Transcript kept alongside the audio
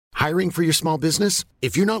Hiring for your small business?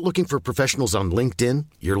 If you're not looking for professionals on LinkedIn,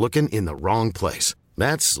 you're looking in the wrong place.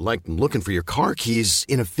 That's like looking for your car keys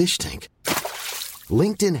in a fish tank.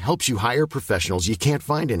 LinkedIn helps you hire professionals you can't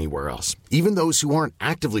find anywhere else, even those who aren't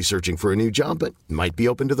actively searching for a new job but might be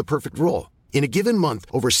open to the perfect role. In a given month,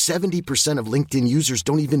 over 70% of LinkedIn users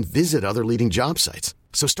don't even visit other leading job sites.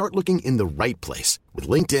 So start looking in the right place. With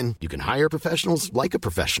LinkedIn, you can hire professionals like a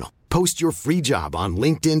professional. Post your free job on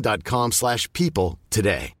linkedin.com/people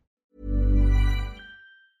today.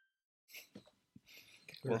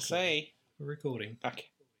 We'll see. We're recording.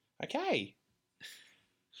 Okay.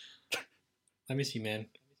 I miss you, man.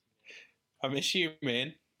 I miss you,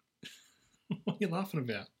 man. What are you laughing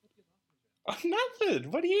about? Oh,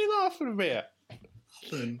 nothing. What are you laughing about?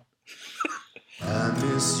 Nothing. I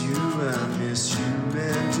miss you, man.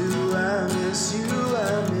 Do I miss you?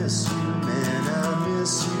 I miss you, man. I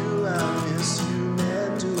miss you,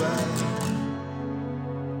 man. Do I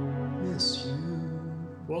miss you?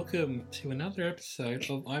 Welcome to another episode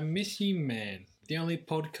of I Miss You, Man, the only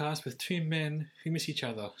podcast with two men who miss each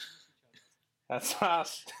other. That's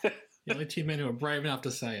us. The only two men who are brave enough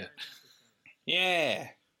to say it. Yeah.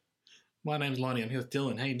 My name's Lonnie. I'm here with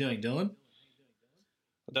Dylan. How you doing, Dylan?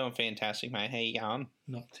 We're doing fantastic, mate. How you going?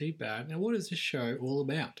 Not too bad. Now, what is this show all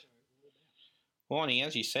about? Lonnie,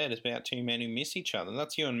 as you said, it's about two men who miss each other.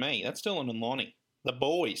 That's you and me. That's Dylan and Lonnie. The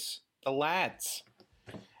boys. The lads.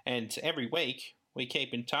 And every week, we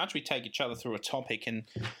keep in touch. We take each other through a topic. And,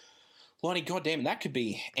 Lonnie, goddamn, that could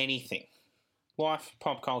be anything. Life,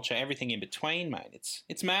 pop culture, everything in between, mate.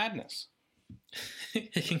 It's madness.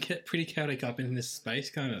 It can get pretty chaotic up in this space,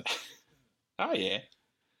 can't it? Oh, yeah.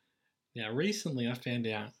 Now, recently I found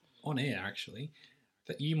out, on air actually,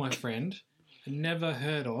 that you, my friend, had never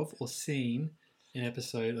heard of or seen an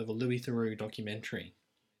episode of a Louis Theroux documentary.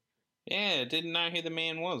 Yeah, didn't know who the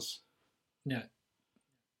man was. Now,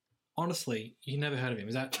 honestly, you never heard of him.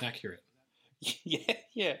 Is that accurate?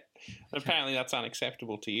 Yeah. Apparently that's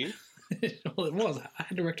unacceptable to you. Well, it was. I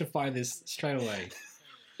had to rectify this straight away.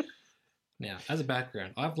 Now, as a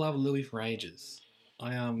background, I've loved Louis for ages.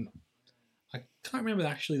 I can't remember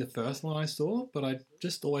actually the first one I saw, but I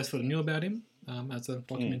just always sort of knew about him as a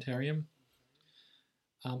documentarian.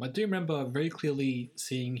 I do remember very clearly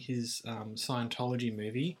seeing his Scientology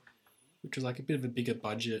movie, which was like a bit of a bigger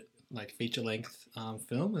budget, like feature-length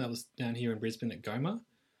film, and that was down here in Brisbane at Goma.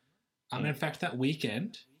 In fact, that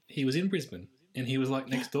weekend, he was in Brisbane, and he was like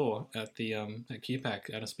next door at the at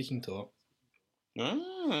QPAC at a speaking tour.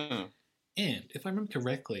 Oh. And if I remember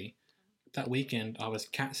correctly, that weekend I was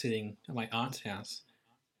cat-sitting at my aunt's house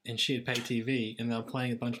and she had paid TV and they were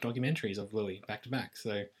playing a bunch of documentaries of Louis back-to-back.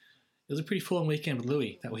 So it was a pretty full-on weekend with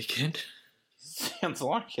Louis that weekend. Sounds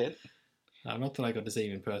like it. Not that I got to see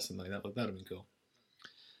him in person, though. That would have been cool.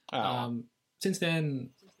 Oh. Since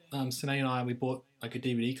then, Sinead and I, we bought like a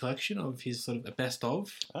DVD collection of his sort of a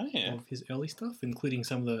best-of of his early stuff, including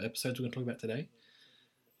some of the episodes we're going to talk about today.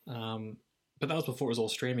 But that was before it was all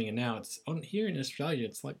streaming, and now it's on here in Australia.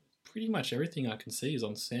 It's like pretty much everything I can see is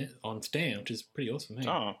on Stan, which is pretty awesome. Hey?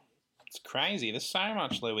 Oh, it's crazy. There's so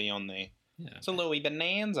much Louis on there. Yeah. It's a Louis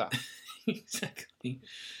bonanza. Exactly.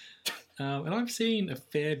 And I've seen a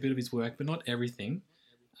fair bit of his work, but not everything.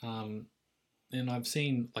 And I've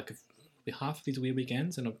seen like half of his Weird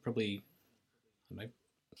Weekends, and I've probably, I don't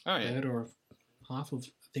know, third or half of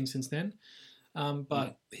things since then.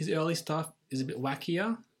 But his early stuff is a bit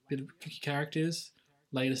wackier, a bit of tricky characters.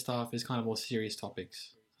 Later stuff is kind of more serious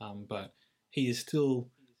topics. But he is still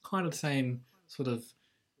kind of the same sort of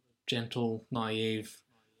gentle, naive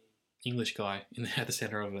English guy at the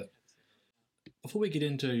centre of it. Before we get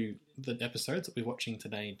into the episodes that we're watching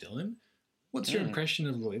today, Dylan, what's your impression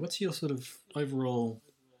of Louis? What's your sort of overall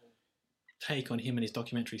take on him and his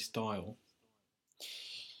documentary style?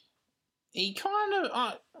 He kind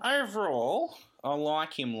of, overall, I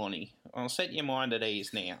like him, Lonnie. I'll set your mind at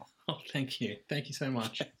ease now. Oh, thank you. Thank you so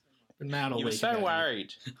much. Been mad all You were week so about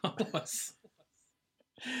worried. I was.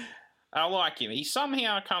 I like him. He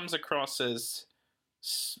somehow comes across as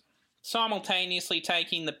simultaneously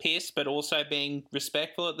taking the piss, but also being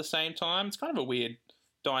respectful at the same time. It's kind of a weird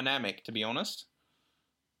dynamic, to be honest.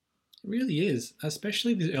 It really is,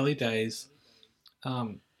 especially these early days.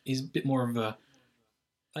 He's a bit more of a,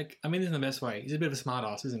 like, I mean this in the best way. He's a bit of a smart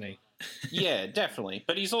ass, isn't he? Yeah, definitely.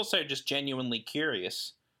 But he's also just genuinely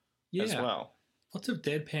curious as well. Lots of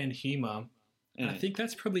deadpan humour. And I think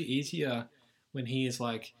that's probably easier when he is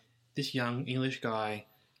like this young English guy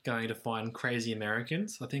going to find crazy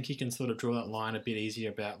Americans. I think he can sort of draw that line a bit easier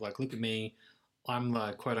about, like, look at me, I'm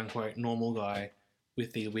the quote-unquote normal guy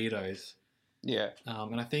with these weirdos. Yeah.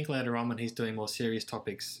 And I think later on when he's doing more serious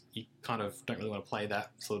topics, you kind of don't really want to play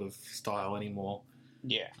that sort of style anymore.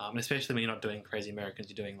 Yeah. And especially when you're not doing Crazy Americans,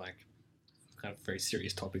 you're doing like kind of very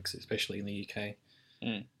serious topics, especially in the UK.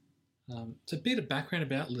 Mm. So a bit of background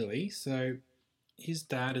about Louis. So his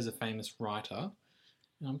dad is a famous writer.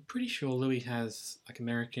 And I'm pretty sure Louis has like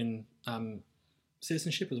American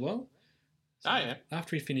citizenship as well. So Oh, yeah.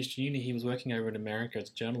 After he finished uni, he was working over in America as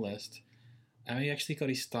a journalist. And he actually got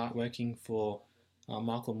his start working for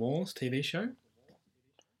Michael Moore's TV show.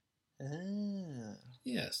 Ah.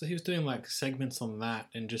 Yeah, so he was doing like segments on that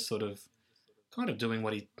and just sort of kind of doing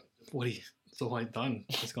what he's always done,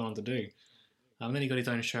 just gone on to do. Then he got his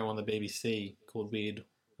own show on the BBC called Weird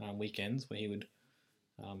Weekends, where he would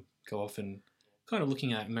go off and kind of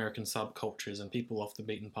looking at American subcultures and people off the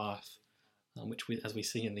beaten path, as we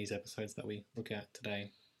see in these episodes that we look at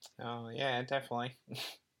today. Oh, yeah, definitely.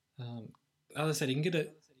 As I said, you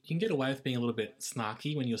can get away with being a little bit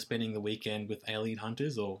snarky when you're spending the weekend with alien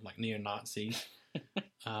hunters or like neo-Nazis.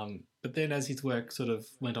 But then as his work sort of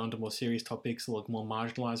went on to more serious topics, like more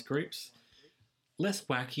marginalised groups, less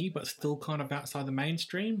wacky, but still kind of outside the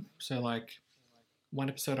mainstream. So like one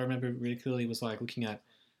episode I remember really clearly was like looking at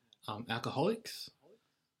alcoholics.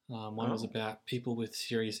 One was about people with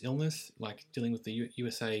serious illness, like dealing with the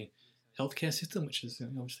USA healthcare system, which is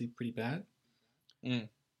obviously pretty bad. Mm.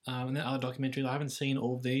 And then other documentaries, I haven't seen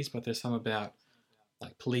all of these, but there's some about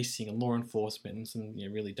like policing and law enforcement in some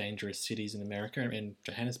really dangerous cities in America and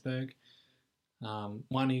Johannesburg.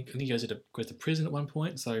 One, I think he goes to prison at one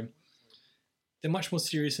point, so they're much more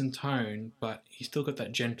serious in tone, but he's still got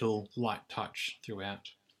that gentle, light touch throughout.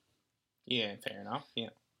 Yeah, fair enough, yeah.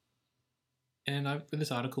 And I've read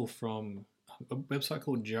this article from a website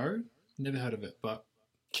called Joe. Never heard of it, but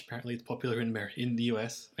apparently it's popular in the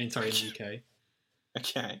US. In the UK.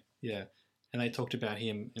 Okay. Yeah. And they talked about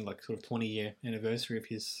him in like sort of 20-year anniversary of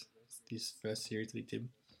his first series that he did.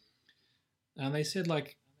 And they said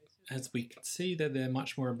like, as we can see that they're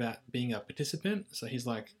much more about being a participant. So he's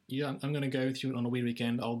like, yeah, I'm going to go with you on a weird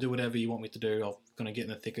weekend. I'll do whatever you want me to do. I'm going to get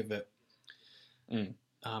in the thick of it. Mm.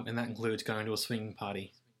 And that includes going to a swinging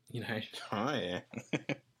party, Oh, yeah.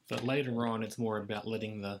 But later on, it's more about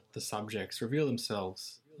letting the subjects reveal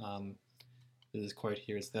themselves. This quote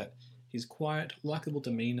here is that his quiet, likeable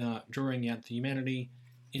demeanour, drawing out the humanity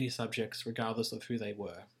in his subjects regardless of who they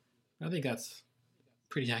were. I think that's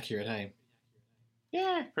pretty accurate, hey?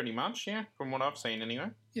 Yeah, pretty much, yeah, from what I've seen anyway.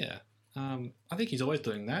 Yeah. I think he's always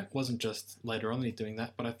doing that. It wasn't just later on that he's doing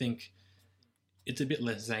that, but I think it's a bit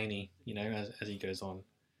less zany, as he goes on.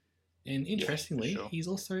 And interestingly, sure. He's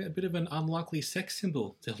also a bit of an unlikely sex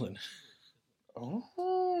symbol, Dylan.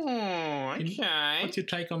 Oh, okay. What's your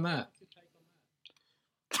take on that?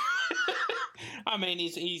 I mean,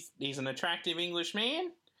 he's an attractive English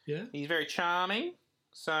man. Yeah. He's very charming.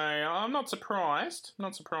 So I'm not surprised.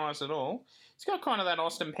 Not surprised at all. He's got kind of that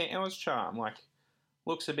Austin Powers charm. Like,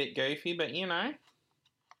 looks a bit goofy, but you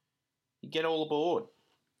get all aboard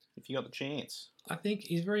if you got the chance. I think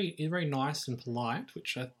he's very nice and polite,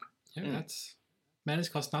 which that's manners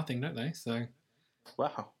cost nothing, don't they? So,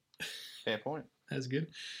 wow, fair point. That's good.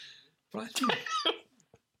 But I think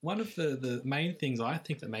one of the main things I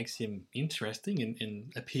think that makes him interesting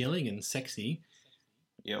and appealing and sexy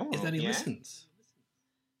is that he listens.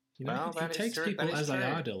 He takes people as they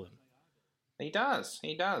are, Dylan. He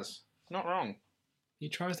does. Not wrong. He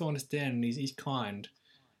tries to understand and he's kind.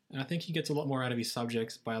 And I think he gets a lot more out of his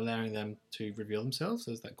subjects by allowing them to reveal themselves,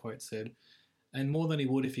 as that quote said, and more than he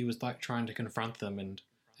would if he was like trying to confront them and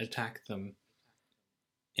attack them.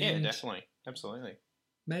 Yeah, definitely. Absolutely.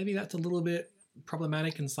 Maybe that's a little bit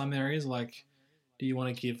problematic in some areas, like do you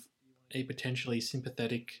want to give a potentially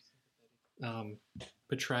sympathetic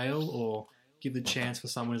portrayal or give the chance for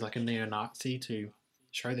someone who's like a neo-Nazi to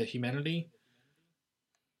show their humanity?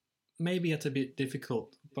 Maybe it's a bit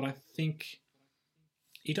difficult, but I think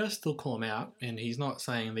he does still call them out, and he's not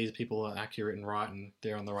saying these people are accurate and right and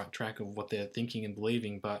they're on the right track of what they're thinking and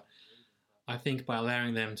believing, but I think by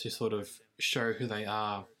allowing them to sort of show who they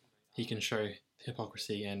are, he can show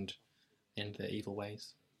hypocrisy and their evil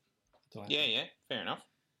ways. Yeah, fair enough.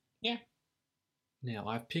 Yeah. Now,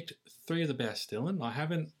 I've picked 3 of the best, Dylan.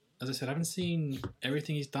 As I said, I haven't seen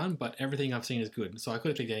everything he's done, but everything I've seen is good, so I could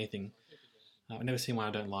have picked anything. I've never seen one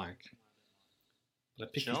I don't like. But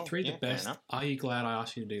I picked the 3 of the best. Are you glad I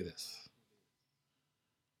asked you to do this?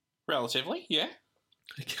 Relatively, yeah.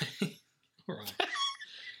 Okay. All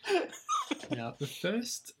right. Now, the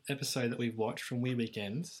first episode that we've watched from Weird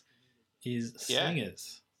Weekends is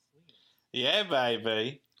Slingers. Yeah,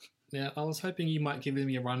 baby. Now, I was hoping you might give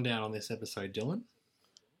me a rundown on this episode, Dylan.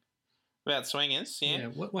 About Swingers, yeah.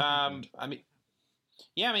 What happened? I mean,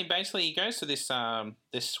 Yeah, I mean, basically, he goes to this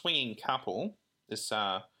swinging couple, this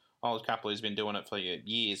old couple who's been doing it for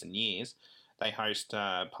years and years. They host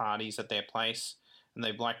parties at their place, and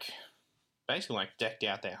they've basically decked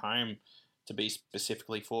out their home to be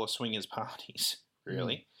specifically for swingers parties.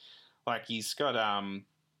 Really, like he's got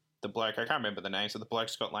the bloke, I can't remember the name, so the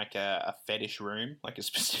bloke's got like a fetish room, like a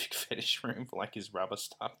specific fetish room for like his rubber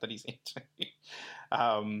stuff that he's into.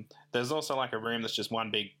 There's also like a room that's just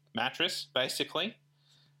one big mattress, basically.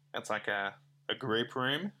 It's like a group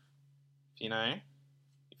room. If you know,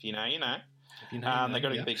 you know. If you know, They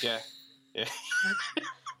got yeah. a big, yeah.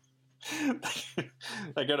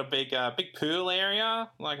 They got a big pool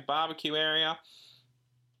area, like a barbecue area,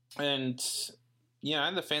 and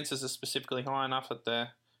the fences are specifically high enough that the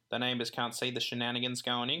neighbours can't see the shenanigans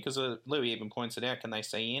going in. Because Louis even points it out, can they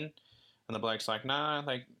see in? And the bloke's like, no,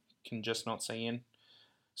 they can just not see in.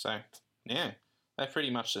 So yeah, they pretty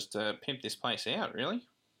much just pimp this place out, really.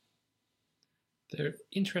 They're an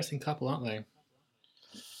interesting couple, aren't they?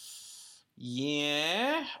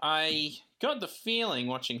 Yeah, I got the feeling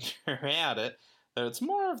watching throughout it that it's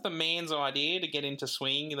more of the man's idea to get into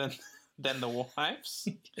swing than the wife's.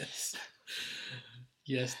 Yes.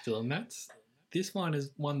 Yes, Dylan. This one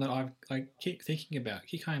is one that I keep thinking about,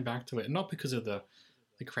 keep coming back to it, not because of the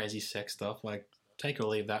crazy sex stuff, like take or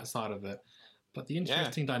leave that side of it, but the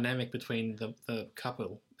interesting dynamic between the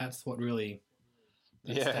couple. That's what really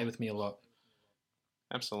stayed with me a lot.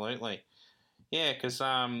 Absolutely. Yeah, because,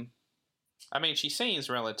 she seems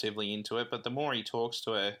relatively into it, but the more he talks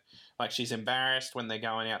to her, like she's embarrassed when they're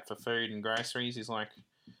going out for food and groceries. He's like,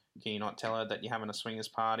 can you not tell her that you're having a swingers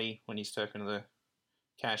party, when he's talking to the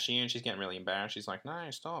cashier, and she's getting really embarrassed. She's like, no,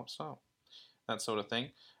 stop. That sort of thing.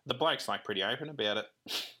 The bloke's like pretty open about it.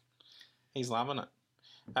 He's loving it.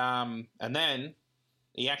 And then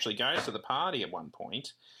he actually goes to the party at one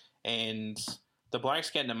point, and the bloke's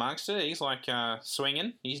getting amongst it. He's like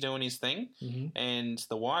swinging. He's doing his thing. Mm-hmm. And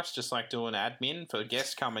the wife's just like doing admin for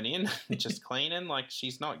guests coming in, just cleaning. Like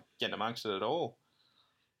she's not getting amongst it at all.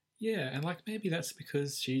 Yeah, and like maybe that's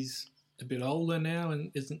because she's a bit older now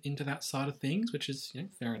and isn't into that side of things, which is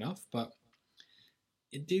fair enough. But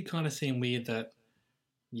it did kind of seem weird that,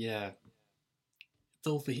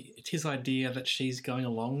 it's his idea that she's going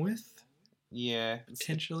along with. Yeah,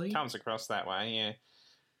 potentially it comes across that way. Yeah.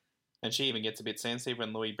 And she even gets a bit sensitive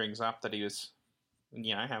when Louis brings up that he was,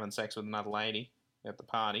 having sex with another lady at the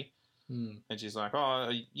party. Mm. And she's like, oh,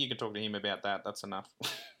 you can talk to him about that. That's enough.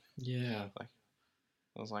 Yeah.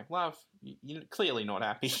 I was like, love, you're clearly not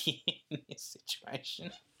happy in this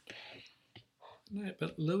situation. No,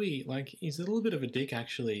 but Louis, he's a little bit of a dick,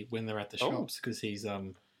 actually, when they're at the shops, because he's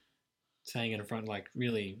saying in front,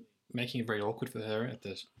 really making it very awkward for her at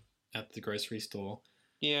the grocery store.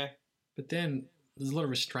 Yeah. But then there's a lot of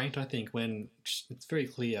restraint, I think, when it's very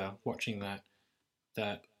clear watching that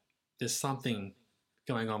there's something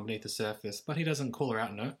going on beneath the surface, but he doesn't call her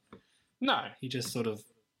out on it. No. He just sort of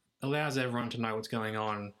allows everyone to know what's going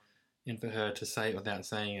on and for her to say it without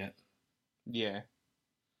saying it. Yeah.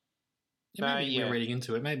 Maybe we're reading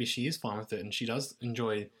into it. Maybe she is fine with it and she does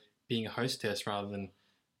enjoy being a hostess rather than,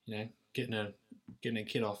 getting a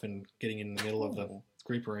kid off and getting in the middle of the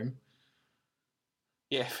group room.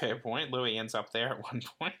 Yeah, fair point. Louis ends up there at one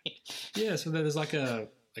point. Yeah, so there's like a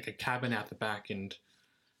cabin out the back, and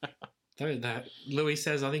that Louis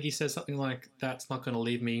says, I think he says something like, "That's not going to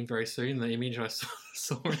leave me very soon." The image I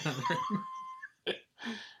saw in that room.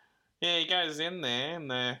 Yeah, he goes in there,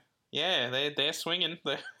 and they're swinging.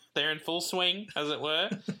 They're in full swing, as it were.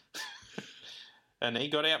 And he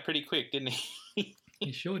got out pretty quick, didn't he?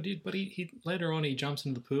 He sure did. But he later on he jumps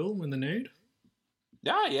into the pool in the nude.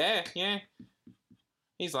 Oh yeah.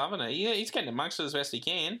 He's loving it. Yeah, he's getting amongst it as best he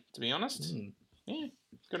can, to be honest. Mm. Yeah,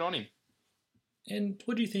 good on him. And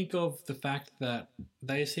what do you think of the fact that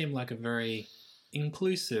they seem like a very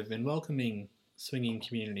inclusive and welcoming swinging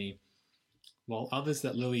community, while others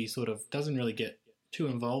that Louis sort of doesn't really get too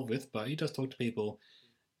involved with, but he does talk to people.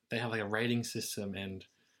 They have a rating system, and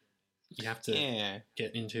you have to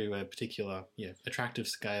get into a particular attractive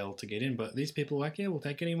scale to get in. But these people are like, we'll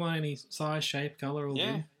take anyone, any size, shape, colour, all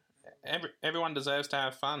do. Everyone deserves to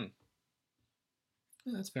have fun.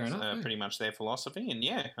 Yeah, that's fair enough. Pretty much their philosophy, and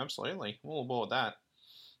absolutely, all aboard that.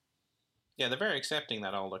 Yeah, they're very accepting,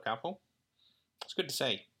 that older couple. It's good to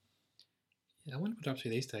see. Yeah, I wonder what they're up to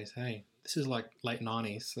these days. Hey, this is like late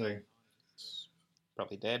 90s, so it's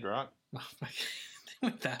probably dead, right? They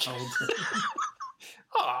weren't that old.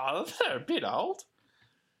 Oh, they're a bit old.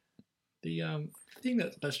 The thing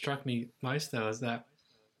that struck me most though is that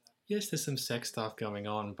yes, there's some sex stuff going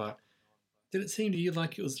on, but did it seem to you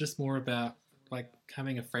like it was just more about like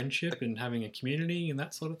having a friendship and having a community and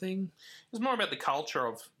that sort of thing. It was more about the culture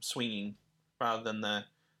of swinging rather than the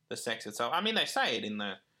sex itself. I mean, they say it in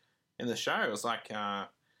the show. It was like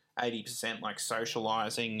 80% like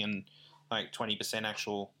socializing and like 20%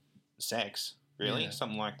 actual sex. Really,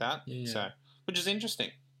 something like that. Yeah. So, which is interesting.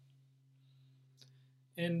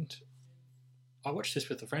 And I watched this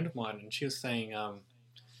with a friend of mine, and she was saying,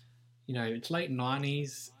 you know, it's late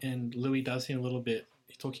 90s, and Louis does seem a little bit.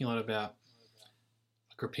 He's talking a lot about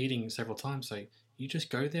like repeating several times. So you just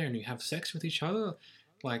go there and you have sex with each other.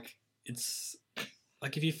 Like it's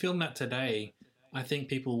like if you film that today, I think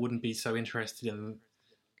people wouldn't be so interested in.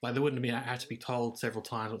 Like, they wouldn't have to be told several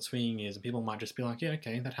times what swinging is, and people might just be like, yeah,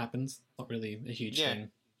 okay, that happens. Not really a huge thing.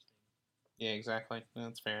 Yeah, exactly.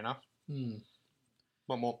 That's fair enough. Hmm.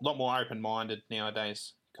 A lot more open-minded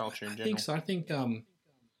nowadays, culture in general. I think so. I think,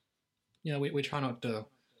 you know, we try not to,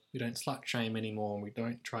 we don't slut shame anymore, and we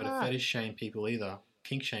don't try to fetish shame people either.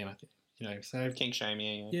 Kink shame, I think. You know, so. Kink shame,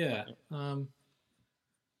 Yeah.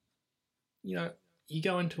 You know, you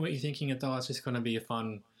go into it, you're thinking, it's just going to be a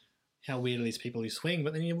fun. How weird are these people who swing?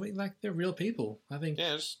 But then you're like, they're real people. I think.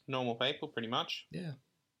 Yeah, just normal people, pretty much. Yeah.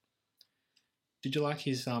 Did you like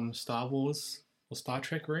his Star Wars or Star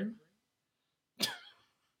Trek room?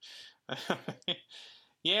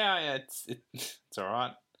 Yeah, it's all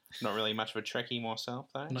right. Not really much of a Trekkie myself,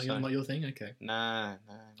 though. Not your thing? Okay. No.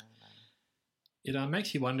 It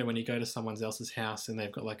makes you wonder when you go to someone else's house and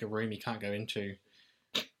they've got like a room you can't go into.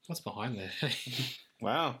 What's behind there?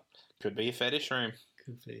 Wow. Could be a fetish room.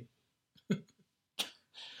 Could be.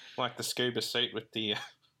 Like the scuba suit with the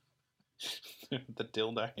the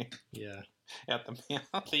dildo. Yeah. Out the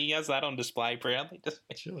mouth. He has that on display proudly, doesn't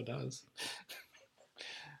he? Sure does.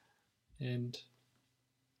 And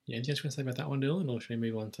yeah, anything else you want to say about that one, Dylan, or should we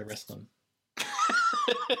move on to wrestling?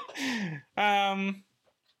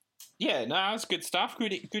 Yeah, no, it's good stuff.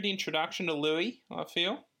 Good introduction to Louis, I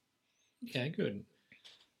feel. Okay, good.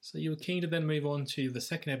 So you were keen to then move on to the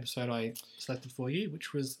second episode I selected for you,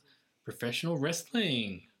 which was professional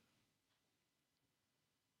wrestling.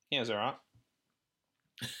 Yeah, it's all right.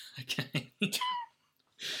 Okay.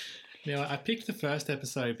 Now, I picked the first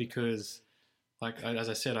episode because, like, as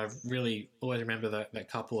I said, I really always remember that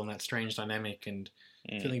couple and that strange dynamic and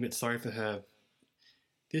feeling a bit sorry for her.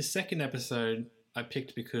 This second episode I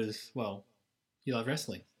picked because, well, you love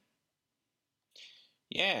wrestling.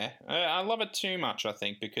 Yeah, I love it too much, I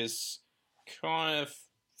think, because kind of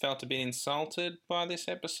felt a bit insulted by this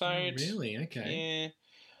episode. Oh, really? Okay. Yeah.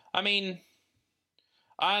 I mean,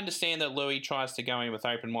 I understand that Louis tries to go in with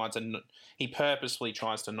open minds and he purposely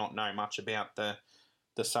tries to not know much about the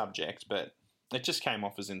subject, but it just came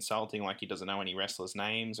off as insulting, like he doesn't know any wrestlers'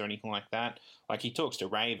 names or anything like that. Like, he talks to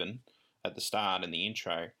Raven at the start in the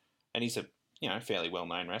intro, and he's a fairly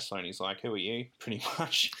well-known wrestler, and he's like, who are you, pretty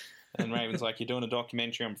much? And Raven's like, you're doing a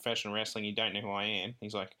documentary on professional wrestling, you don't know who I am.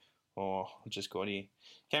 He's like, oh, I just got here.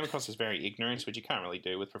 Came across as very ignorant, which you can't really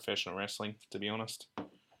do with professional wrestling, to be honest.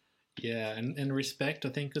 Yeah, and respect, I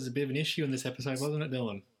think, was a bit of an issue in this episode, wasn't it,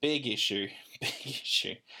 Dylan? Big issue.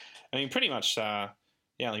 I mean, pretty much the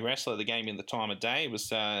only wrestler that gave me the time of day was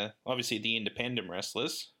obviously the independent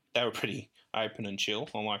wrestlers. They were pretty open and chill.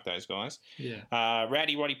 I like those guys. Yeah.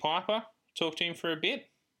 Rowdy Roddy Piper, talked to him for a bit.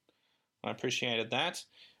 I appreciated that.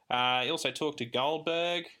 He also talked to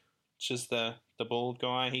Goldberg, which is the bald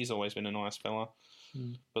guy. He's always been a nice fella.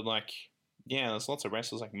 But, there's lots of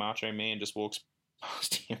wrestlers, like Macho Man just walks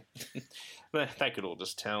past him. But they could all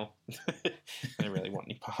just tell. They don't really want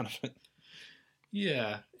any part of it.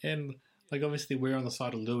 Yeah, and, obviously we're on the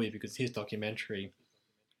side of Louis because his documentary.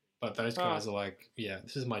 But those guys are like, yeah,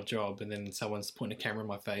 this is my job. And then someone's putting a camera in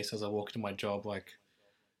my face as I walk into my job.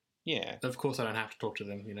 Yeah. Of course I don't have to talk to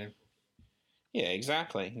them, Yeah,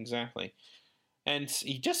 exactly. And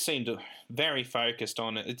he just seemed very focused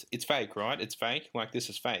on it. It's fake, right? It's fake. Like, this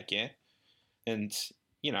is fake, yeah? And,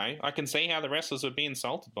 I can see how the wrestlers would be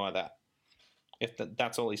insulted by that, if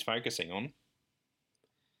that's all he's focusing on.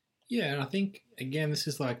 Yeah, and I think, again, this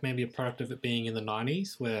is maybe a product of it being in the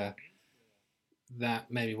 90s, where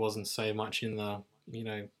that maybe wasn't so much in the,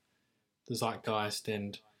 the zeitgeist,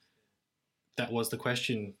 and that was the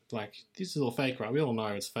question, this is all fake, right? We all know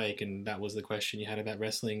it's fake, and that was the question you had about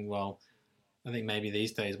wrestling. Well, I think maybe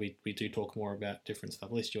these days we do talk more about different stuff,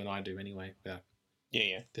 at least you and I do anyway, about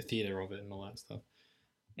the theatre of it and all that stuff.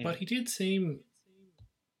 But he did seem,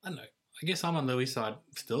 I don't know, I guess I'm on Louis' side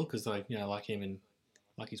still, because I like him and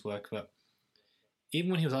like his work, but even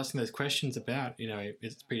when he was asking those questions about,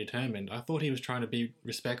 it's predetermined, I thought he was trying to be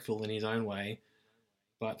respectful in his own way,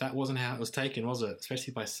 but that wasn't how it was taken, was it?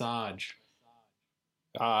 Especially by Sarge.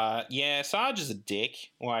 Sarge is a dick.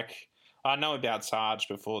 I know about Sarge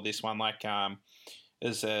before this one. Like,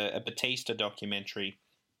 there's a Batista documentary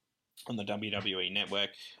on the WWE network,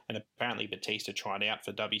 and apparently Batista tried out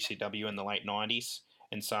for WCW in the late 90s,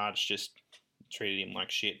 and Sarge just treated him like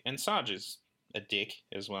shit. And Sarge is a dick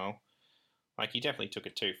as well. Like, he definitely took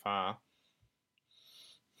it too far.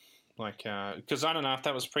 Like, because I don't know if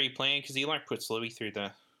that was pre-planned, because he like puts Louis through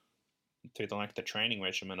the training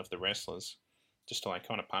regimen of the wrestlers, just to like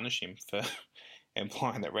kind of punish him for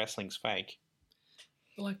implying that wrestling's fake.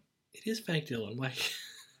 Like, it is fake, Dylan. Like,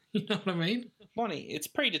 you know what I mean? Bonnie, it's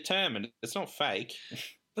predetermined. It's not fake.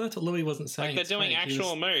 But that's what Louis wasn't saying. Like, they're doing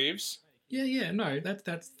actual moves. Yeah, no,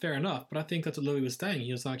 that's fair enough. But I think that's what Louis was saying.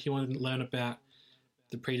 He was like, he wanted to learn about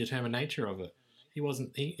the predetermined nature of it.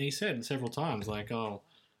 He said several times, like, oh,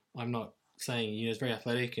 I'm not saying he's very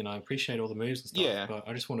athletic and I appreciate all the moves and stuff, but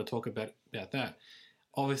I just want to talk about that.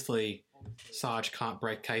 Obviously, Sarge can't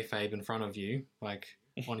break kayfabe in front of you, like,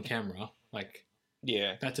 on camera. Like,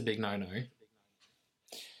 yeah, that's a big no-no.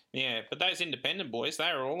 Yeah, but those independent boys,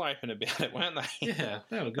 they were all open about it, weren't they? Yeah,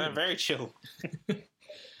 they were good. They were very chill.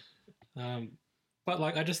 But,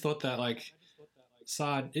 like, I just thought that, like,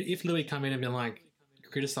 Sarge, if Louis come in and been, like,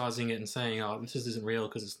 criticising it and saying, oh, this isn't real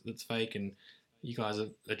because it's fake and you guys are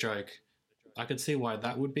a joke, I could see why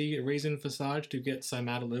that would be a reason for Sarge to get so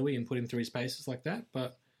mad at Louis and put him through his paces like that.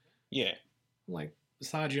 But, yeah, like,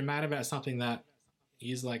 Sarge, you're mad about something that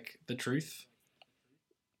is, like, the truth?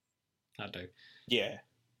 I do. Yeah.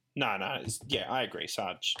 No, I agree.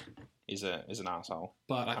 Sarge is an asshole.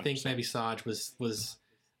 But I 100%. Think maybe Sarge was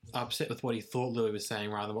upset with what he thought Louis was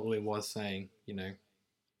saying rather than what Louis was saying, you know.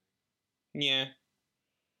 Yeah.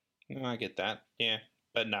 No, I get that. Yeah.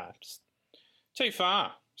 But no, just too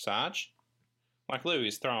far, Sarge. Like, Louis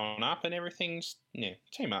is throwing up and everything's,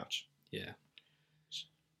 too much. Yeah.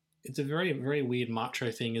 It's a very, very weird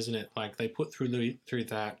macho thing, isn't it? Like, they put through Louis through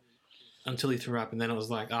that until he threw up, and then it was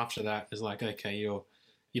like, after that, it's like, okay, you're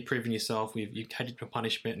proving yourself, you had your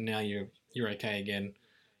punishment, and now you're okay again.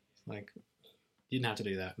 Like, you didn't have to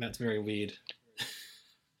do that. That's very weird.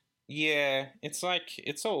 Yeah, it's like,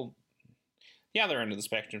 it's all the other end of the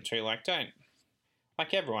spectrum too. Like,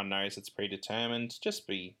 like, everyone knows it's predetermined. Just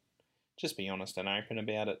be honest and open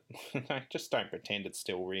about it. Just don't pretend it's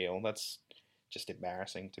still real. That's just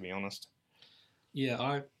embarrassing, to be honest. Yeah,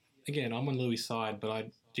 I'm on Louis' side, but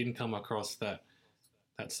I didn't come across that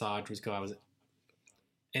Sarge was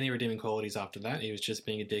any redeeming qualities after that. He was just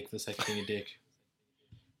being a dick for the sake of being a dick.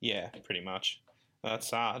 Yeah, pretty much. That's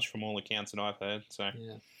Sarge from all accounts that I've heard. So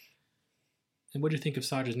yeah. And what do you think of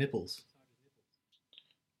Sarge's nipples?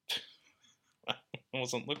 I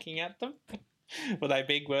wasn't looking at them. Were they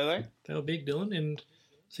big, were they? They were big, Dylan, and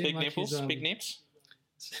big like nipples, big nips.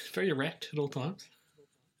 Very erect at all times.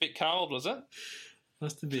 Bit cold, was it?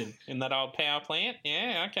 Must have been. In that old power plant?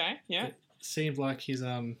 Yeah, okay, yeah. It seemed like he'd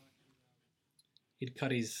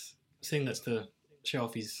cut his singlets to show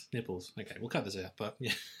off his nipples. Okay, we'll cut this out, but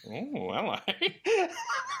yeah. Oh, hello.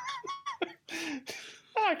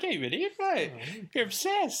 Oh, keep it here, mate. Oh. You're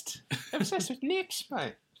obsessed. Obsessed with nips,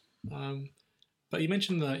 mate. But you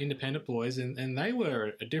mentioned the independent boys, and they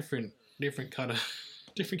were a different kettle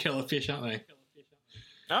of fish, aren't they?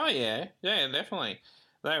 Oh, yeah. Yeah, definitely.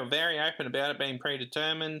 They were very open about it being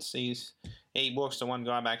predetermined. He walks to one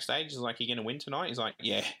guy backstage. He's like, "You going to win tonight?" He's like,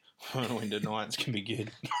 "Yeah, I'm going to win tonight. It's going to be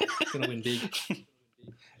good." Going to win big.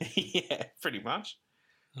 Yeah, pretty much.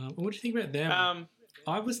 What do you think about them?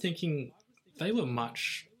 I was thinking they were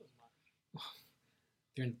much...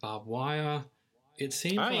 They're in barbed wire. It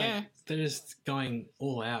seems they're just going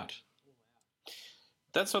all out.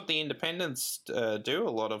 That's what the independents do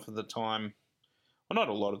a lot of the time. Well, not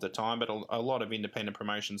a lot of the time, but a lot of independent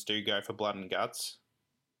promotions do go for blood and guts.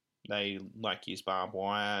 They like use barbed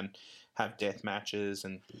wire and have death matches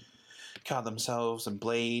and cut themselves and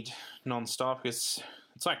bleed non-stop. It's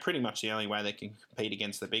like pretty much the only way they can compete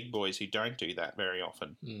against the big boys who don't do that very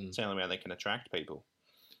often. It's the only way they can attract people.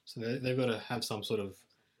 So they've got to have some sort of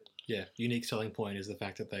unique selling point is the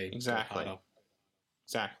fact that they Exactly.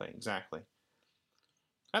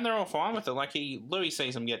 And they're all fine with it. Like, Louis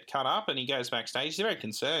sees him get cut up and he goes backstage. He's very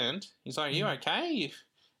concerned. He's like, "You okay?"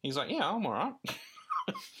 He's like, "Yeah, I'm all right."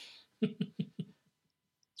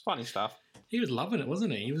 It's funny stuff. He was loving it,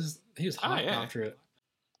 wasn't he? He was hyped after it.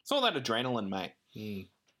 It's all that adrenaline, mate.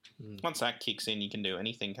 Once that kicks in, you can do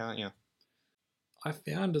anything, can't you? I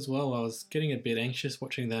found as well, I was getting a bit anxious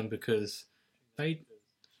watching them because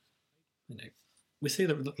we see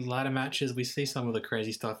the ladder matches, we see some of the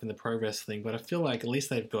crazy stuff in the pro wrestling, but I feel like at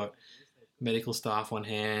least they've got medical staff on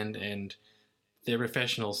hand and they're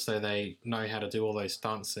professionals, so they know how to do all those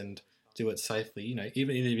stunts and do it safely.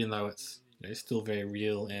 Even though it's still very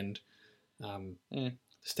real and The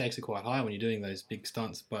stakes are quite high when you're doing those big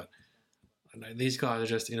stunts, but I know these guys are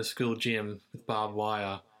just in a school gym with barbed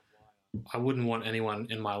wire. I wouldn't want anyone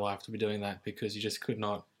in my life to be doing that because you just could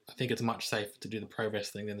not. I think it's much safer to do the pro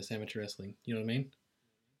wrestling than the amateur wrestling. You know what I mean?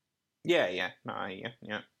 Yeah. No,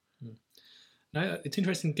 yeah. No, it's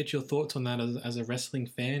interesting to get your thoughts on that as a wrestling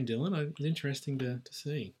fan, Dylan. It's interesting to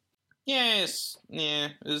see. Yes, yeah.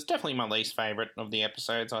 It was definitely my least favourite of the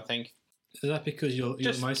episodes, I think. Is that because your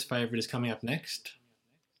most favourite is coming up next?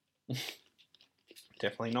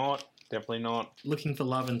 Definitely not. Looking for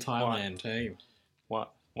Love in Thailand, hey?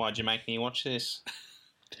 What? Why'd you make me watch this?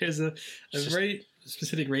 There's a very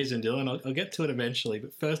specific reason, Dylan. I'll get to it eventually,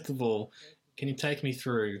 but first of all, can you take me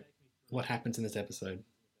through what happens in this episode?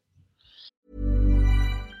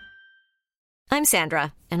 I'm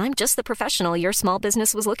Sandra, and I'm just the professional your small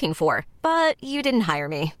business was looking for. But you didn't hire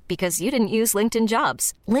me because you didn't use LinkedIn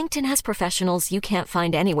Jobs. LinkedIn has professionals you can't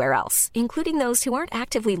find anywhere else, including those who aren't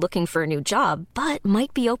actively looking for a new job, but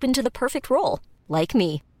might be open to the perfect role, like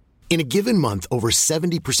me. In a given month, over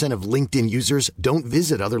 70% of LinkedIn users don't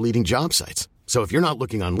visit other leading job sites. So if you're not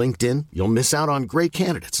looking on LinkedIn, you'll miss out on great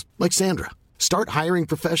candidates like Sandra. Start hiring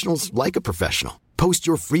professionals like a professional. Post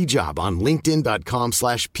your free job on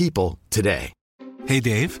linkedin.com/people today. Hey,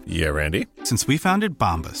 Dave. Yeah, Randy. Since we founded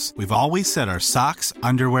Bombas, we've always said our socks,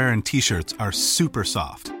 underwear, and T-shirts are super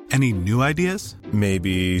soft. Any new ideas?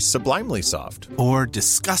 Maybe sublimely soft. Or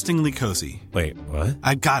disgustingly cozy. Wait, what?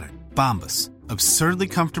 I got it. Bombas. Absurdly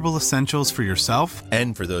comfortable essentials for yourself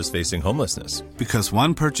and for those facing homelessness. Because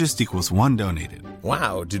one purchased equals one donated.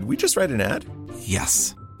 Wow, did we just write an ad?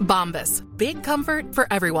 Yes. Bombas. Big comfort for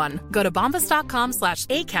everyone. Go to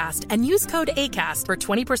bombas.com/ACAST and use code ACAST for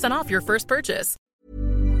 20% off your first purchase.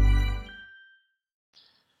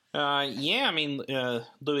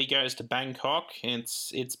 Louis goes to Bangkok.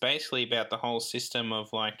 It's basically about the whole system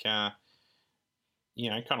of kind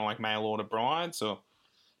of like mail order brides, or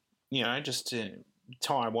just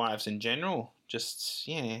Thai wives in general. Just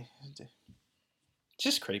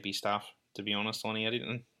creepy stuff. To be honest, Lonnie, I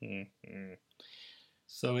didn't.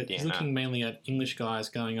 So it's looking mainly at English guys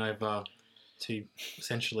going over to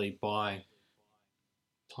essentially buy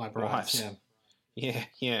Thai brides.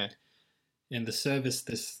 Yeah. And the services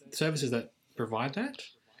that provide that,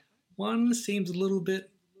 one seems a little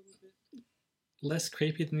bit less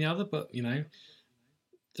creepy than the other, but,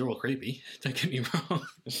 they're all creepy. Don't get me wrong.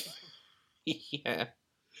 Yeah.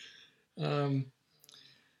 Now,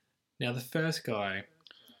 the first guy,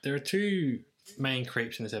 there are two main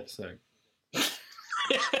creeps in this episode.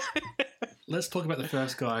 Let's talk about the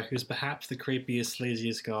first guy, who's perhaps the creepiest,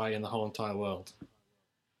 sleaziest guy in the whole entire world.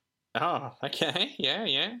 Oh, okay.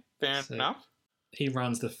 Yeah. Fair enough. He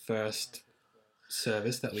runs the first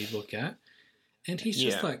service that we look at, and he's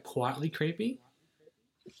just quietly creepy.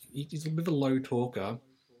 He's a bit of a low talker,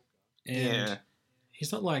 and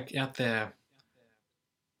he's not out there.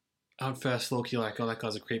 On first look, you're like, oh, that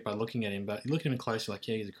guy's a creep by looking at him, but you look at him close, you're like,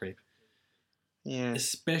 yeah, he's a creep. Yeah.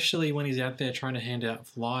 Especially when he's out there trying to hand out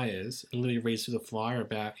flyers and literally reads through the flyer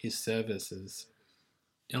about his services.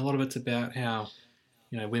 And a lot of it's about how,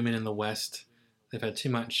 women in the West, they've had too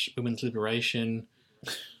much women's liberation.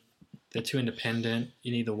 They're too independent.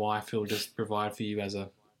 You need a wife who will just provide for you as a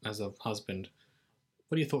husband.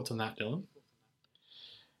 What are your thoughts on that, Dylan?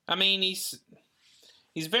 I mean, he's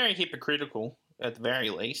very hypocritical at the very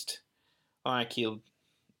least. Like he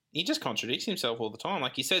just contradicts himself all the time.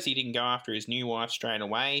 Like he says he didn't go after his new wife straight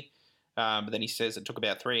away, but then he says it took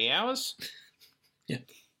about 3 hours. Yeah.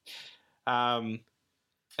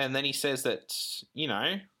 And then he says that,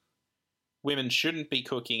 women shouldn't be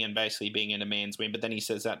cooking and basically being in a man's wing, but then he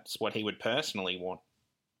says that's what he would personally want.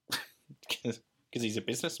 Because he's a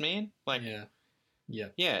businessman.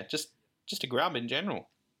 Yeah, just a grub in general.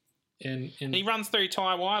 And he runs through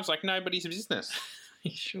Thai wives like nobody's business. He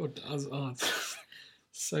sure does. Oh,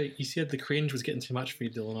 so you said the cringe was getting too much for you,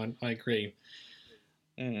 Dylan. I agree.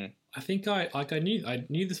 Mm. I think I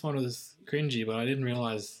knew this one was cringy, but I didn't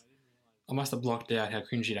realise. I must have blocked out how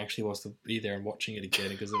cringy it actually was to be there and watching it again,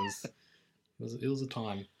 because it was a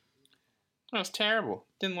time. That was terrible.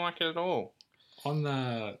 Didn't like it at all. On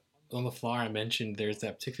the flyer I mentioned, there's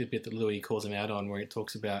that particular bit that Louis calls him out on, where it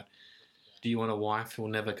talks about, do you want a wife who will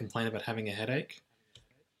never complain about having a headache?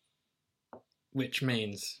 Which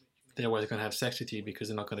means they're always going to have sex with you because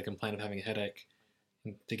they're not going to complain of having a headache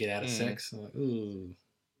to get out of sex. I'm like, ooh,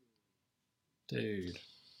 dude,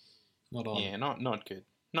 not on. Yeah, not good.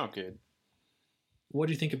 Not good. What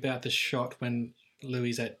do you think about the shot when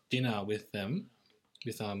Louis at dinner with them,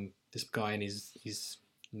 with this guy and his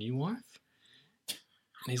new wife?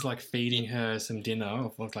 And he's feeding her some dinner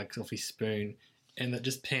off his spoon. and that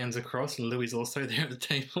just pans across, and Louis also there at the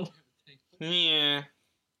table. Yeah.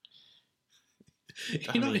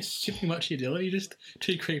 You're not giving much here, Dylan. You're just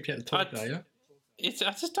too creepy at the top, are you?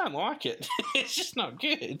 I just don't like it. It's just not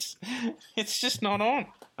good. It's just not on.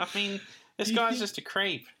 I mean, this guy's just a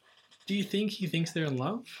creep. Do you think he thinks they're in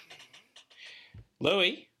love?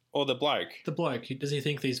 Louis or the bloke? The bloke. Does he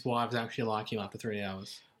think these wives actually like him after 3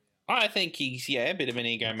 hours? I think he's, a bit of an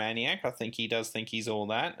egomaniac. I think he does think he's all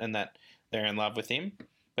that and that they're in love with him.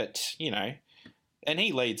 But, and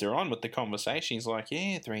he leads her on with the conversation. He's like,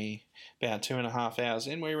 yeah, about 2.5 hours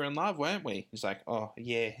in, we were in love, weren't we? He's like, oh,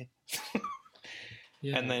 yeah.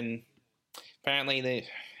 Yeah. And then apparently they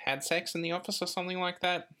had sex in the office or something like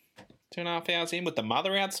that 2.5 hours in with the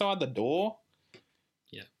mother outside the door.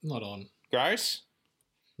 Yeah, not on. Gross.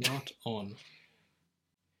 Not on.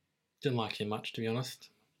 Didn't like him much, to be honest.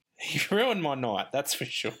 He ruined my night, that's for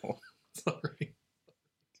sure. Sorry.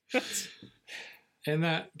 And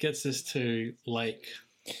that gets us to Lake.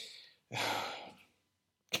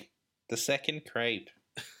 The second creep.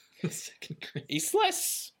 The second creep. He's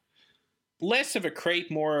less of a creep,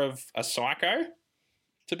 more of a psycho,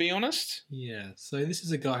 to be honest. Yeah, so this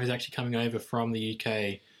is a guy who's actually coming over from the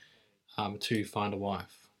UK to find a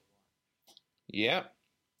wife. Yeah.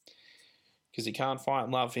 Because he can't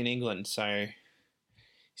find love in England, so he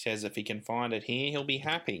says if he can find it here, he'll be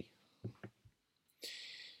happy.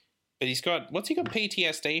 But what's he got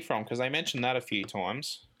PTSD from? Because they mentioned that a few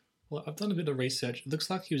times. Well, I've done a bit of research. It looks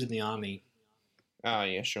like he was in the army. Oh,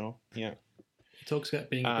 yeah, sure. Yeah. He talks about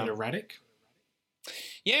being a bit erratic.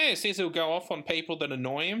 Yeah, he says he'll go off on people that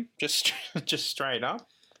annoy him, just straight up.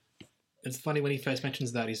 It's funny when he first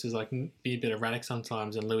mentions that, he says, like, be a bit erratic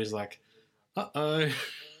sometimes, and Louis is like, uh-oh.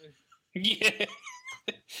 Yeah.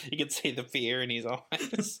 You can see the fear in his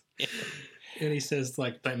eyes. Yeah. And he says,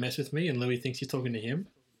 like, don't mess with me, and Louis thinks he's talking to him.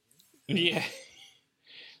 Yeah.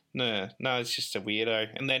 No, it's just a weirdo.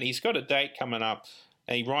 And then he's got a date coming up,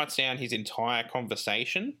 and he writes down his entire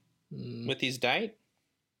conversation with his date.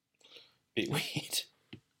 Bit weird.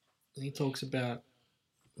 And he talks about,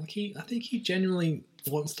 like, I think he genuinely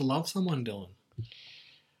wants to love someone, Dylan.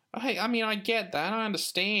 I mean, I get that, I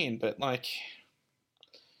understand, but, like,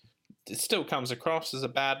 it still comes across as a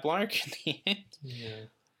bad bloke in the end. Yeah.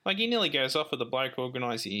 Like, he nearly goes off with the bloke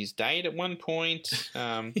organising his date at one point.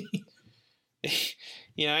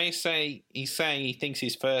 He's saying he thinks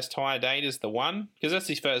his first Thai date is the one, because that's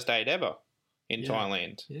his first date ever in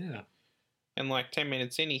Thailand. Yeah. And, like, 10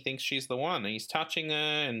 minutes in, he thinks she's the one. And he's touching her,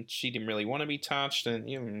 and she didn't really want to be touched. And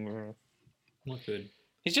Not good.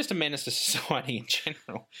 He's just a menace to society in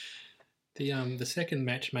general. The second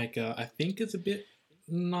matchmaker, I think, is a bit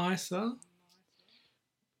nicer.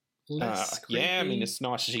 Less creepy. Yeah, I mean, as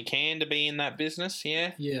nice as you can to be in that business,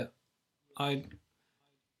 yeah. Yeah. I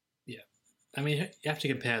mean, you have to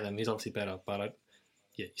compare them. He's obviously better, but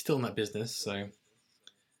he's still in that business, so...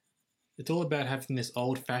 It's all about having this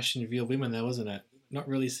old-fashioned view of women, though, isn't it? Not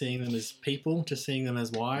really seeing them as people, just seeing them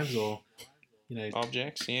as wives or,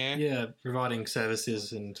 objects, yeah. Yeah, providing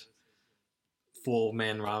services and for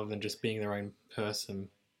men rather than just being their own person.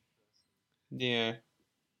 Yeah.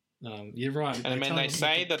 You're right. And then they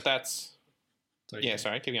say that's... Sorry,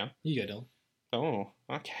 sorry, keep going. You go, Dylan. Oh,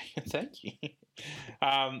 okay. Thank you.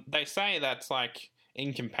 They say that's, like,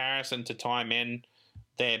 in comparison to Thai men,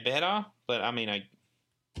 they're better, but, I mean,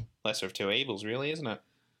 lesser of two evils, really, isn't it?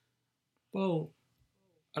 Well,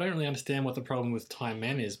 I don't really understand what the problem with Thai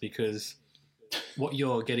men is, because what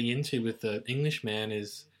you're getting into with the English man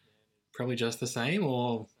is probably just the same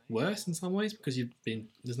or worse in some ways, because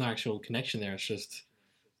there's no actual connection there. It's just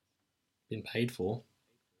been paid for.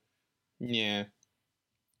 Yeah.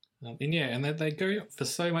 And they go for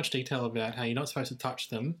so much detail about how you're not supposed to touch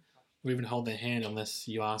them or even hold their hand unless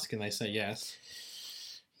you ask and they say yes.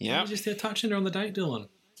 Yeah. You're just there touching her on the date, Dylan.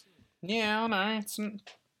 Yeah, I know. It's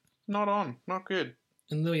not on. Not good.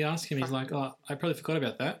 And Louis asks him, he's like, oh, I probably forgot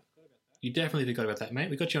about that. You definitely forgot about that, mate.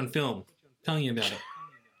 We got you on film telling you about it.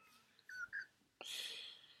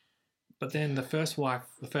 But then the first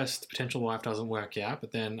potential wife doesn't work out,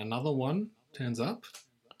 but then another one turns up.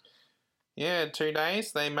 Yeah, 2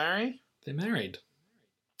 days, they marry. They're married.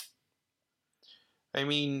 I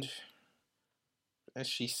mean,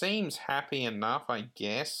 she seems happy enough, I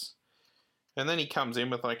guess. And then he comes in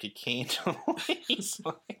with, like, a candle. He's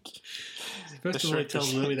like... First of all, he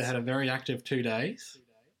tells Louis they had a very active 2 days.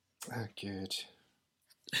 Oh, good.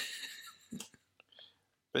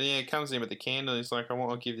 But yeah, he comes in with the candle. He's like,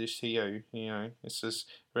 I'll give this to you. This is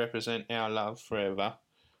represent our love forever.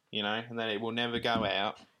 And that it will never go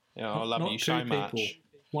out. I love you so much. People.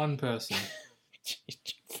 One person.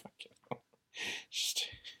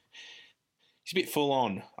 He's He's a bit full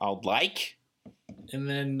on, old Lake. And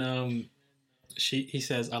then he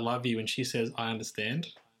says, "I love you," and she says, "I understand."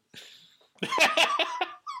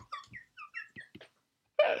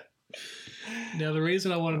 Now, the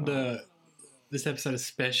reason I wanted this episode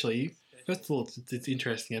especially, first of all, it's an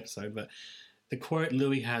interesting episode, but the quote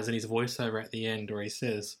Louis has in his voiceover at the end where he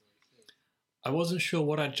says, "I wasn't sure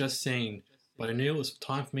what I'd just seen, but I knew it was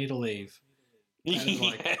time for me to leave."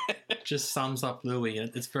 That just sums up Louis,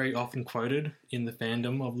 and it's very often quoted in the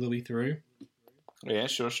fandom of Louis Theroux. Yeah,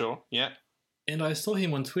 sure. Yeah. And I saw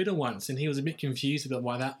him on Twitter once, and he was a bit confused about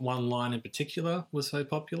why that one line in particular was so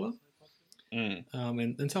popular. And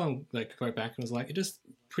someone wrote back and was like, it just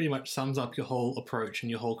pretty much sums up your whole approach and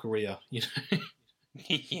your whole career, you know?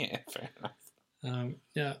 Yeah, fair enough.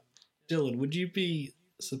 Now, Dylan, would you be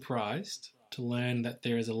surprised to learn that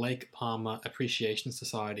there is a Lake Palmer Appreciation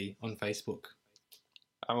Society on Facebook?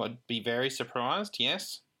 I would be very surprised,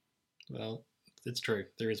 yes. Well, it's true.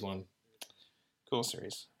 There is one. Of course there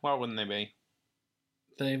is. Why wouldn't there be?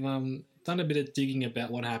 They've done a bit of digging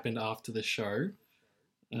about what happened after the show.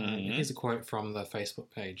 Here's a quote from the Facebook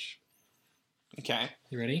page. Okay.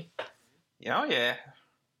 You ready? Oh, yeah.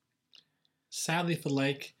 Sadly for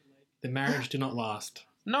Lake, the marriage did not last.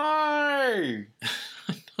 No!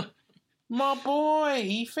 My boy,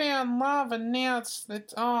 he found love and now it's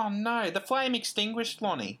oh no, the flame extinguished,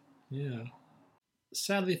 Lonnie. Yeah.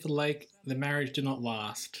 Sadly for Lake, the marriage did not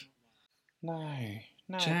last. No.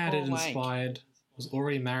 Chad poor had Lake. inspired, was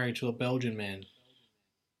already married to a Belgian man.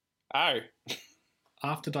 Oh.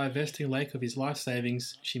 After divesting Lake of his life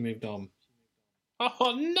savings, she moved on.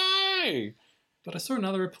 Oh no! But I saw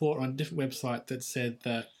another report on a different website that said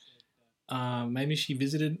that maybe she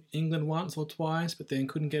visited England once or twice, but then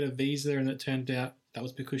couldn't get a visa, and it turned out that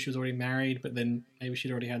was because she was already married, but then maybe she'd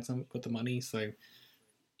already had got the money. So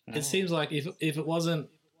it seems like if it wasn't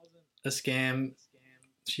a scam,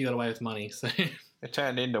 she got away with money. So it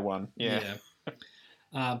turned into one. Yeah.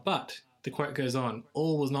 But the quote goes on: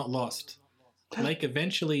 all was not lost. Lake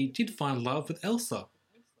eventually did find love with Elsa,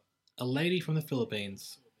 a lady from the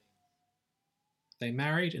Philippines. They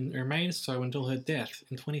married and remained so until her death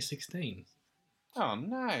in 2016. Oh,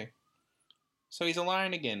 no. So he's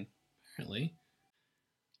alone again. Apparently.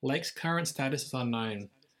 Lake's current status is unknown.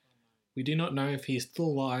 We do not know if he is still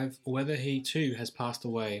alive or whether he too has passed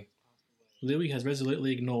away. Louis has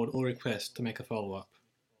resolutely ignored all requests to make a follow-up.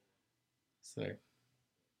 So,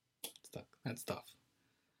 that's stuff.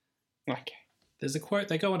 Okay. There's a quote,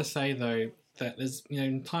 they go on to say, though, that there's,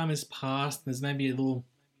 time has passed, and there's maybe a little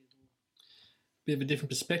bit of a different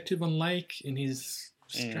perspective on Lake in his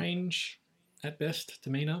strange, at best,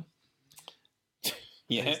 demeanour.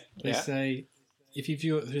 Yeah. They say, if you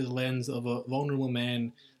view it through the lens of a vulnerable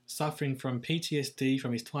man suffering from PTSD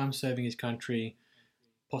from his time serving his country,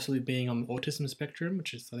 possibly being on the autism spectrum,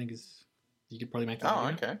 which is, I think, you could probably make that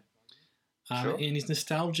argument. Okay. Sure. And he's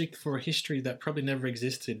nostalgic for a history that probably never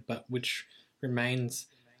existed, but which remains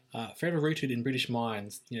forever rooted in British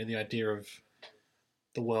minds. The idea of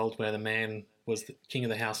the world where the man was the king of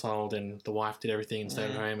the household and the wife did everything and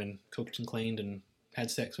stayed at home and cooked and cleaned and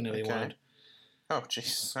had sex whenever they wanted. Oh,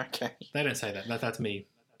 jeez. Okay. They don't say that. That's me,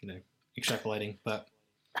 extrapolating. But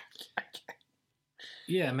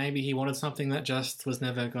yeah, maybe he wanted something that just was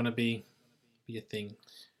never going to be a thing.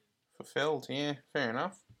 Fulfilled, yeah. Fair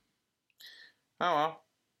enough. Oh, well.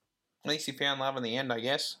 At least he found love in the end, I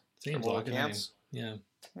guess. Seems like it. Yeah.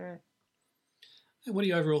 Yeah. Hey, what are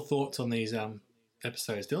your overall thoughts on these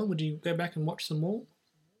episodes, Dylan? Would you go back and watch some more?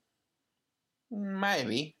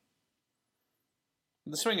 Maybe.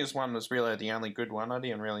 The Swingers one was really the only good one. I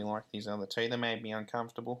didn't really like these other two. They made me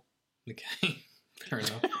uncomfortable. Okay. Fair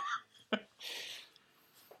enough.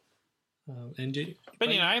 But,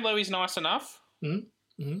 Louis nice enough.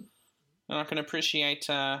 Mm-hmm. Mm-hmm. And I can appreciate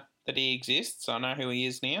that he exists. I know who he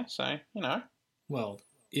is now, so, Well,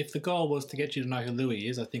 if the goal was to get you to know who Louis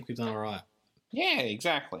is, I think we've done all right. Yeah,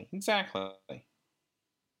 exactly.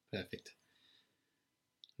 Perfect.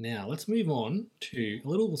 Now, let's move on to a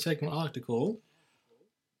little segment I like to call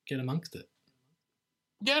Get Amongst It.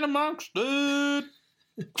 Get amongst it!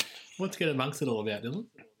 What's Get Amongst It all about, Dylan?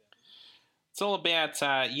 It's all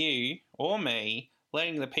about you or me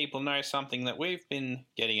letting the people know something that we've been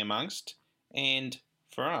getting amongst, and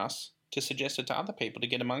for us to suggest it to other people to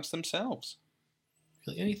get amongst themselves.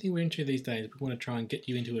 Like anything we're into these days, we want to try and get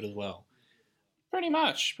you into it as well. Pretty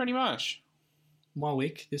much.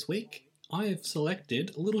 This week, I have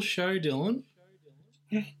selected a little show, Dylan.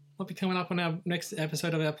 Might be coming up on our next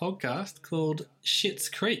episode of our podcast called Schitt's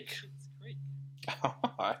Creek.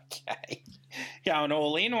 Okay. Going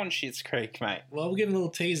all in on Schitt's Creek, mate. Well, we'll give a little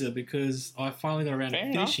teaser because I finally got around to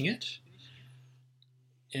finishing it.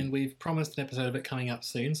 And we've promised an episode of it coming up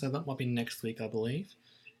soon, so that might be next week, I believe.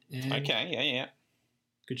 And Okay, yeah.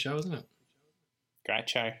 good show, isn't it? Great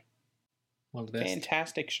show. One of the best.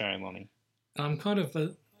 Fantastic show, Lonnie. I'm kind of...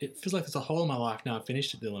 it feels like there's a hole in my life now I've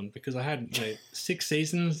finished it, Dylan, because I had 6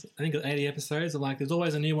 seasons, I think 80 episodes. I'm like, there's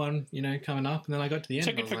always a new one, coming up, and then I got to the end.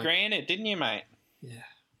 Took it for granted, didn't you, mate? Yeah.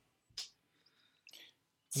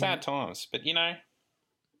 Sad times, but I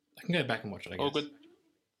can go back and watch it, I guess. all good.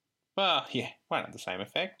 Well, yeah, won't have the same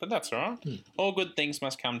effect, but that's all right. All good things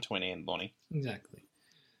must come to an end, Lonnie. Exactly.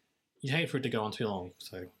 You hate for it to go on too long,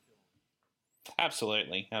 so...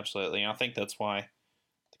 Absolutely. I think that's why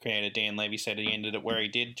the creator Dan Levy said he ended it where he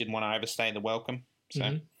didn't want to overstay the welcome.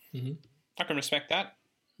 So I can respect that.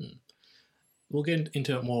 We'll get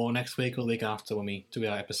into it more next week or the week after when we do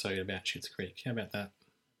our episode about Schitt's Creek. How about that?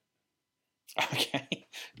 Okay.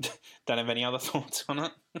 Don't have any other thoughts on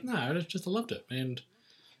it? No, I just loved it, and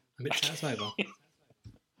I'm a bit sad it's over.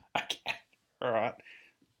 Okay. All right.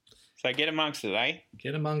 So get amongst it, eh?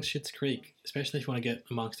 Get amongst Schitt's Creek, especially if you want to get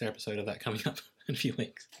amongst our episode of that coming up in a few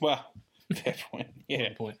weeks. Well, fair point. Yeah.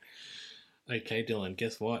 Good point. Okay, Dylan,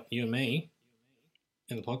 guess what? You and me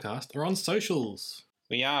in the podcast are on socials.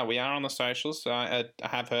 We are on the socials. I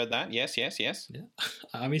have heard that. Yes. Yeah.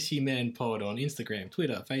 I Miss You Man Pod on Instagram,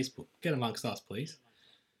 Twitter, Facebook. Get amongst us, please.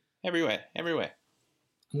 Everywhere. I'm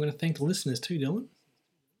going to thank the listeners too, Dylan.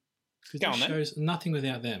 Go on this then. show's nothing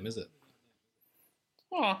without them, is it?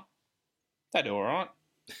 Oh, they do all right.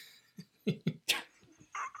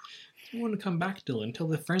 You want to come back, Dylan, tell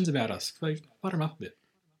their friends about us. So butter them up a bit.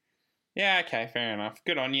 Yeah, okay, fair enough.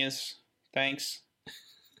 Good on yous. Thanks.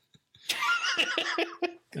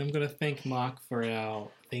 I'm going to thank Mark for our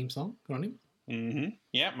theme song. Good on him. Mm-hmm.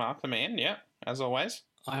 Yeah, Mark the man. Yeah, as always.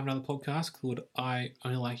 I have another podcast called I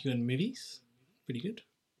Only Like You in Movies. Pretty good.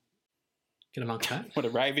 Get amongst that. What a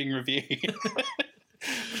raving review.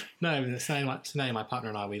 No, Sinead, my partner,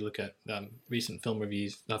 and I, we look at recent film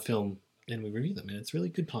reviews, and we review them, and it's a really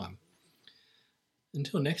good time.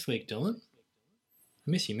 Until next week, Dylan.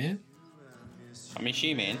 I miss you, man. I miss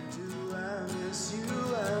you, man. I miss you, man.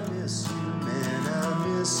 I miss you,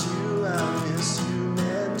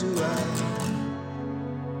 man. Do I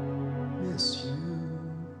miss you?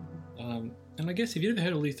 And I guess if you've ever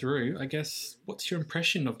heard of Lee Theroux, I guess, what's your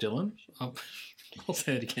impression of Dylan? I'll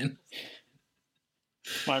say it again.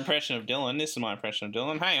 My impression of Dylan. This is my impression of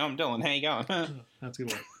Dylan. Hey, I'm Dylan. How you going? That's a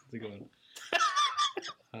good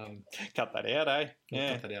one. Cut that out, eh?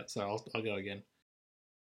 Yeah. Cut that out. So I'll go again.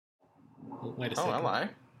 Wait a second. Oh,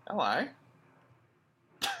 hello.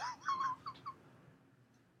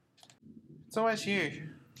 It's always you.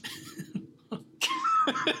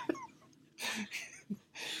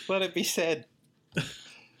 Let it be said.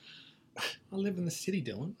 I live in the city,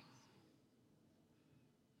 Dylan.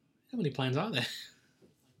 How many planes are there?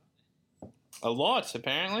 A lot,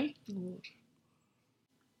 apparently.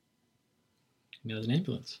 There's an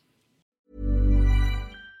ambulance.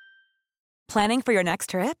 Planning for your next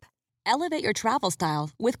trip? Elevate your travel style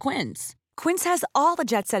with Quince. Quince has all the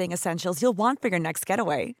jet-setting essentials you'll want for your next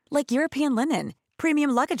getaway, like European linen, premium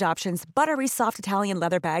luggage options, buttery soft Italian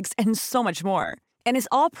leather bags, and so much more. And is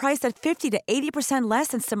all priced at 50 to 80% less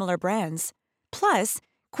than similar brands. Plus,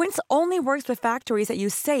 Quince only works with factories that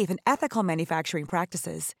use safe and ethical manufacturing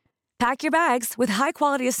practices. Pack your bags with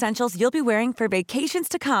high-quality essentials you'll be wearing for vacations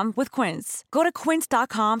to come with Quince. Go to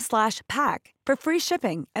quince.com/pack for free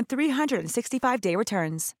shipping and 365-day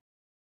returns.